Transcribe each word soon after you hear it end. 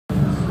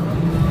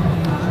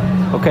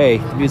Okay,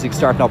 the music's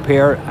starting up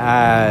here,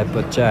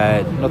 but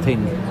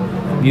nothing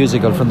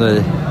musical from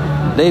the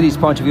ladies'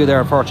 point of view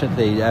there,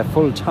 unfortunately.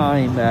 Full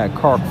time,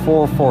 Cork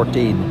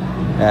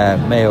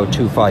 4-14, Mayo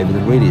 2-5. They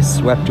really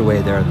swept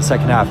away there in the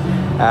second half.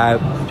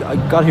 I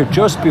got here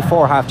just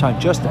before half time,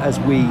 just as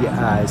we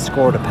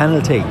scored a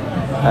penalty.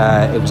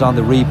 It was on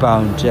the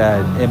rebound,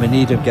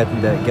 Needham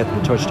getting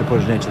the touch to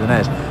put it into the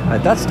net.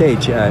 At that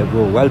stage, we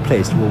were well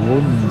placed. We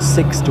were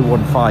 1-6 to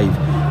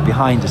 1-5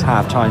 behind at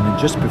half time, and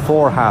just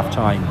before half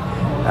time,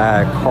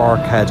 Cork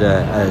had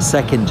a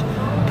second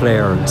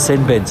player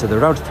sin bin, so they're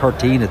down to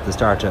 13 at the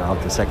start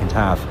of the second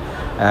half.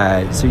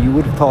 So you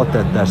would have thought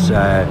that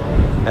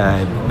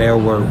Mayo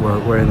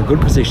were in a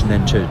good position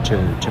then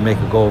to make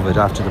a go of it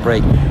after the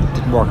break. It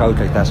didn't work out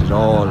like that at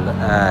all.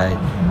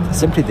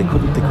 Simply they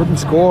couldn't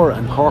score,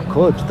 and Cork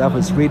could. That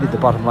was really the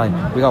bottom line.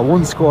 We got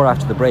one score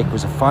after the break. It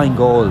was a fine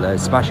goal, a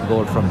smashing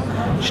goal from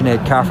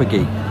Sinead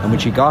Carfagee, and when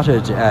she got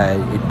it,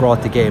 it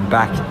brought the game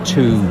back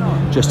to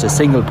just a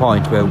single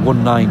point. We were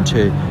 1-9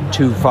 to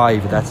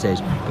 2-5 at that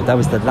stage, but that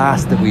was the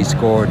last that we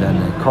scored,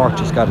 and Cork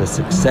just got a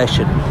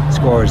succession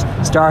scores,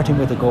 starting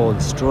with a goal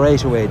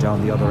straight away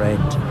down the other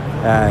end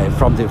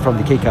from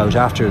the kick out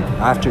after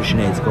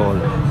Sinead's goal.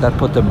 That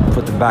put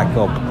them back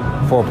up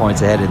 4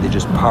 points ahead, and they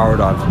just powered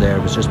on from there.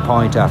 It was just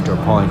point after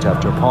point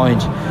after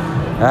point,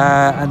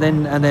 and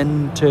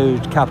then to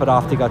cap it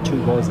off, they got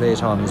 2 goals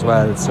late on as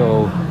well.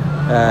 So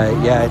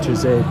it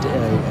was a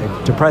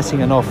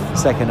depressing enough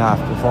second half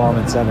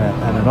performance, and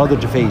another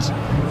defeat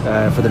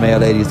for the Mayo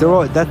ladies.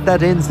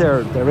 That ends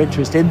their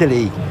interest in the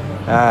league.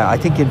 I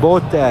think in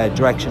both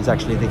directions,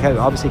 actually. They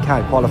obviously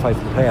can't qualify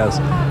for the playoffs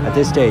at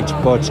this stage,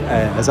 but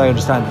as I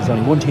understand, there's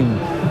only one team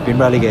being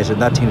relegated,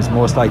 and that team is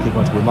most likely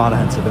going to be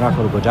Monaghan, so they're not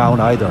going to go down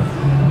either.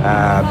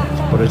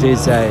 But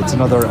it's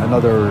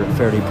another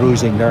fairly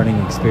bruising learning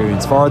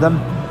experience for them,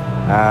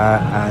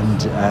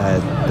 and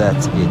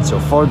that's it. So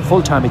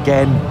full time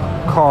again,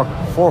 Cork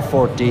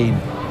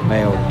 4-14,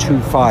 Mayo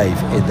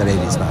 2-5 in the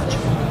ladies' match.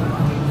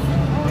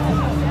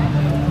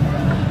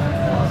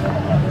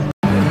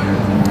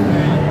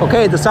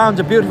 Okay, the sounds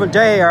of a beautiful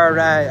day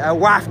are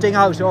wafting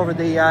out over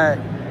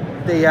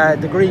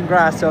the green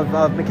grass of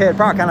MacHale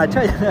Park, and I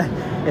tell you,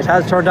 it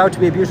has turned out to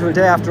be a beautiful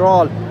day after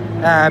all.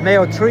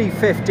 Mayo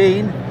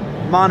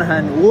 3-15,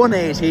 Monaghan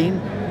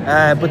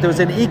 1-18, but there was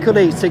an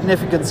equally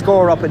significant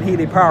score up in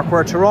Healy Park,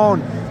 where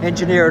Tyrone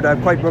engineered a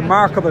quite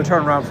remarkable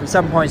turnaround from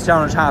 7 points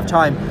down at half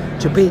time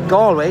to beat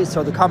Galway.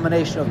 So the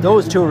combination of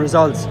those two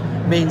results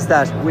means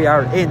that we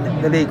are in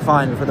the league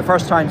final for the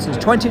first time since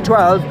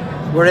 2012.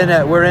 We're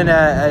in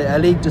a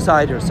league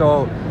decider,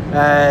 so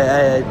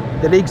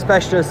the league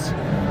specialists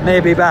may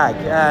be back,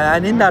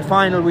 and in that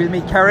final we'll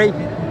meet Kerry.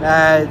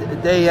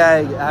 They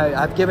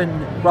have given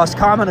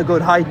Roscommon a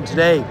good hiding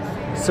today,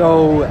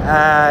 so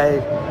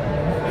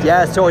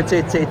so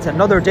it's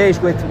another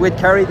date with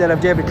Kerry. They'll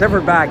have David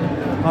Clifford back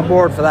on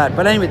board for that.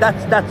 But anyway,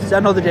 that's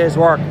another day's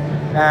work.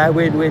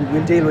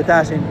 We'll deal with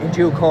that in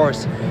due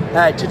course.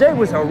 Today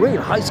was a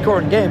real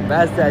high-scoring game,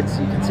 as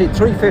you can see,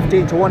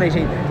 3-15 to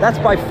 1-18. That's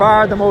by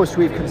far the most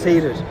we've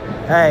conceded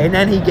in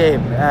any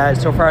game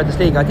so far this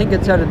league. I think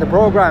it said in the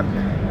programme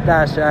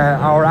that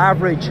our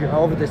average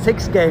over the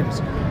 6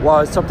 games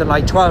was something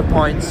like 12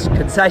 points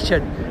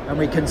concession, and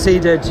we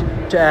conceded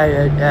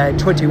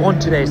 21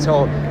 today.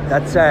 So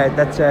that's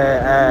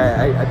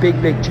a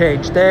big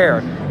change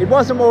there. It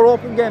was a more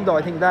open game, though,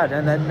 I think that,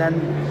 and then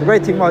the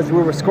great thing was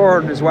we were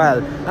scoring as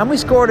well, and we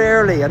scored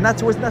early, and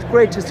that's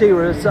great to see.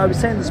 I was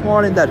saying this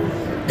morning that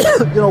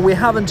we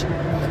haven't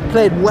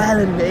played well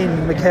in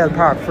MacHale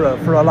Park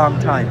for a long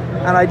time,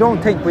 and I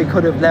don't think we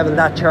could have levelled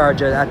that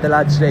charge at the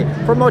lads today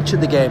for much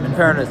of the game. In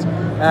fairness,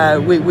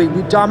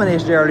 we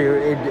dominated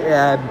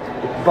earlier.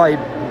 By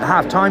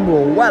half time we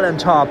were well on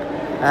top.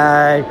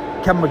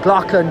 Kevin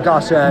McLaughlin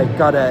got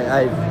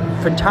a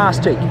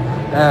fantastic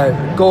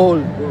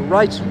goal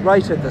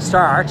right at the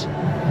start,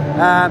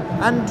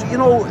 and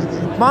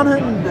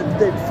Monaghan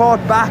they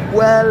fought back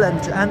well,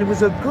 and it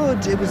was a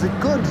good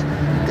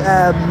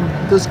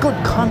there's good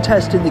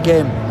contest in the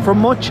game for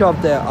much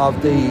of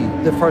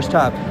the first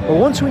half. But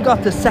once we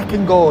got the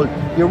second goal,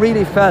 you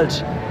really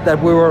felt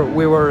that we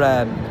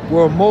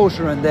were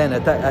motoring then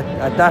at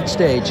that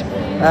stage.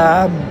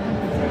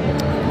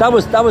 That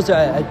was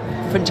a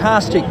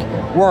fantastic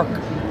work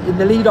in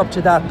the lead up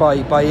to that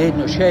by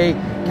Aidan O'Shea.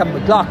 Kevin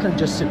McLaughlin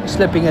just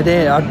slipping it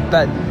in,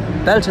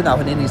 belting that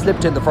one in. He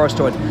slipped in the first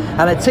one,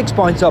 and at 6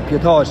 points up, you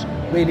thought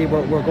really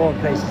we're going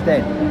places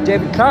then.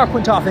 David Clark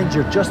went off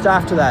injured just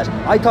after that.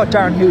 I thought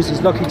Darren Hughes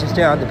was lucky to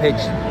stay on the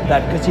pitch,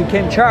 because he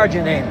came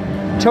charging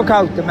in, took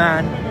out the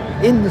man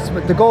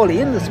the goalie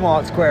in the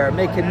small square,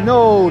 making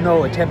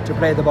no attempt to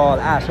play the ball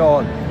at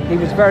all. He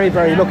was very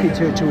lucky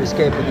to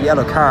escape with the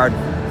yellow card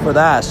for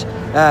that.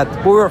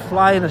 We were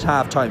flying at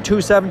half time,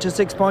 2-7 to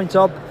 6 points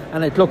up,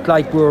 and it looked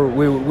like we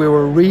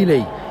were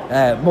really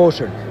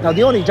motored. Now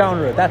the only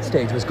downer at that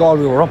stage was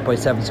Galway were up by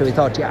 7, so we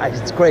thought,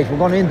 it's great, we're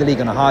going to end the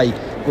league on a high,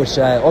 but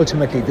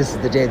ultimately this is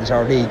the day that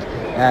our league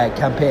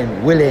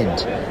campaign will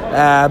end.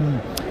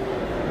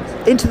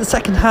 into the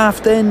second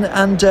half then,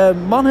 and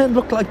Monaghan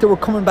looked like they were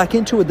coming back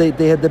into it.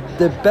 They had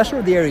the better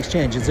of the air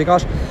exchanges. They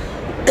got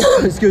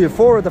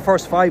 4 of the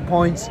first 5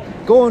 points,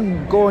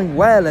 going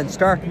well and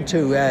starting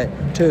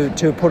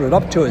to put it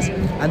up to us.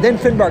 And then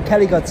Finbar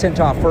Kelly got sent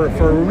off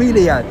for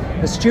really a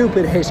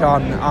stupid hit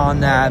on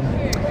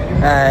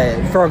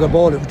Fergal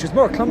Bowler, which was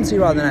more clumsy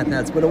rather than anything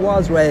else, but it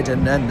was red,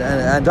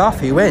 and off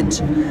he went.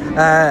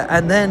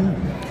 And then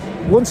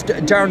once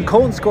Darren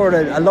Cohn scored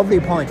a lovely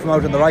point from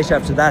out on the right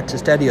after that to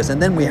steady us,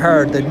 and then we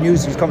heard the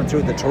news was coming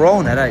through that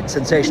Tyrone had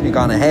sensationally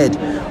gone ahead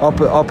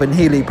up in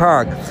Healy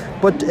Park.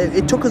 But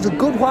it took us a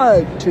good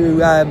while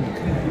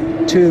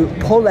to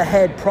pull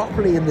ahead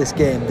properly in this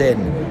game then,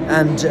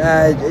 and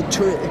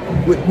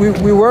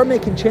we were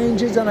making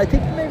changes, and I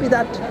think maybe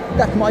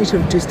that might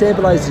have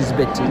destabilised us a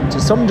bit to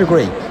some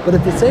degree. But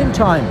at the same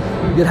time,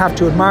 you'd have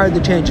to admire the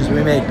changes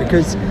we made,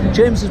 because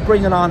James was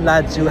bringing on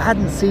lads who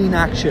hadn't seen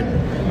action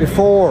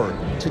before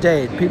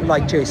today. People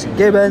like Jason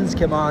Gibbons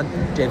came on,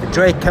 David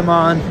Drake came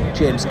on,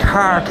 James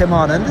Carr came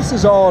on, and this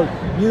is all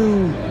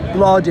new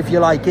blood, if you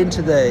like,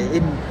 into the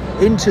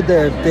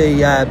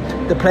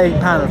playing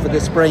panel for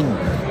this spring.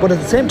 But at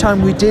the same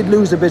time, we did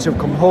lose a bit of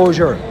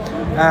composure,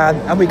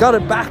 and we got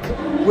it back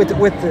with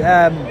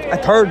a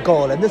third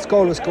goal, and this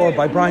goal was scored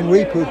by Brian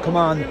Reap, who'd come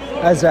on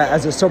as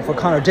a sub for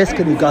Conor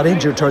Diskin, who got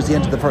injured towards the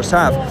end of the first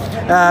half.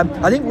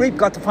 I think Reap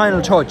got the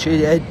final touch.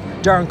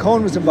 Darren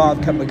Cohn was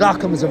involved, Kevin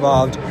McLaughlin was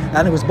involved,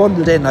 and it was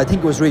bundled in. I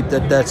think it was Reap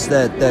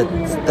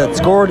that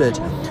scored it.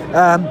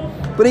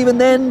 But even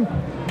then,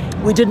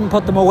 we didn't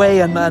put them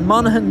away, and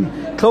Monaghan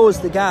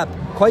closed the gap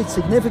quite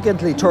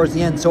significantly towards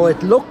the end. So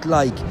it looked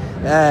like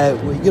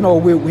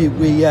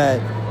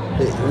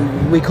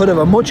we could have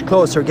a much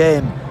closer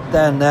game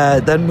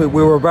than we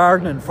were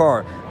bargaining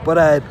for.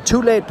 But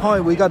too late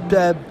point. We got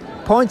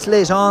points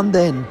late on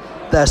then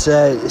that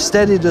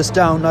steadied us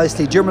down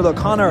nicely. Jimmy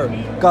O'Connor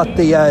got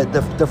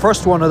the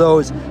first one of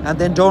those, and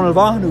then Donald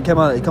Vaughan, who came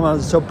out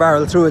as a sub,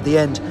 barrel through at the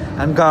end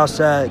and got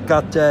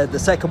the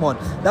second one.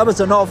 That was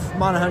enough.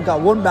 Monaghan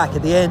got one back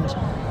at the end,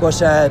 but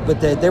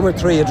they were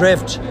 3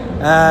 adrift,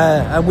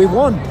 and we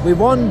won.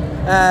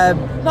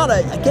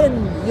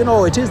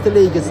 It is the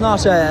league. It's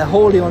not a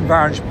wholly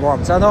unvarnished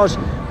performance. I thought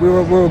we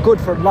were good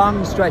for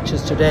long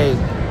stretches today,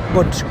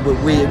 but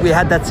we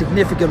had that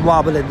significant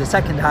wobble in the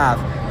second half.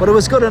 But it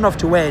was good enough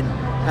to win.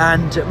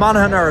 And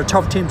Monaghan are a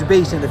tough team to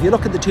beat. And if you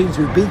look at the teams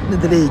we've beaten in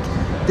the league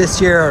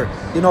this year,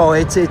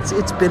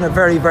 it's been a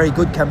very, very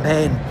good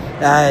campaign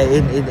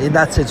in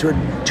that sense.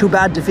 2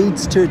 bad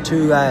defeats to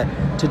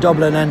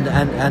Dublin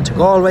and to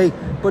Galway,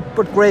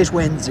 but great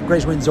wins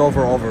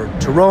over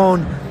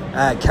Tyrone,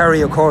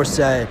 Kerry, of course,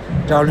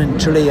 down in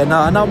Tralee, and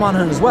now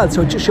Monaghan as well.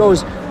 So it just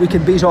shows we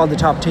can beat all the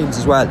top teams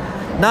as well.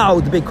 Now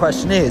the big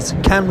question is,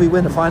 can we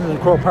win a final in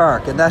Croke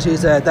Park? And that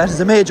is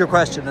a major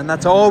question, and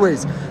that's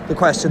always the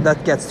question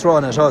that gets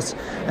thrown at us.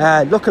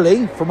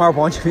 Luckily, from our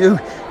point of view,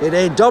 it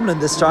ain't Dublin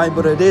this time,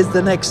 but it is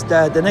the next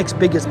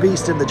biggest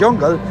beast in the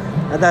jungle,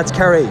 and that's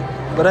Kerry.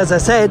 But as I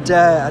said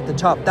at the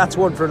top, that's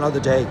one for another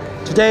day.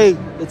 Today,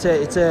 it's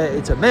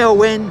a Mayo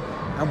win,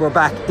 and we're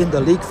back in the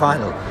league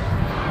final.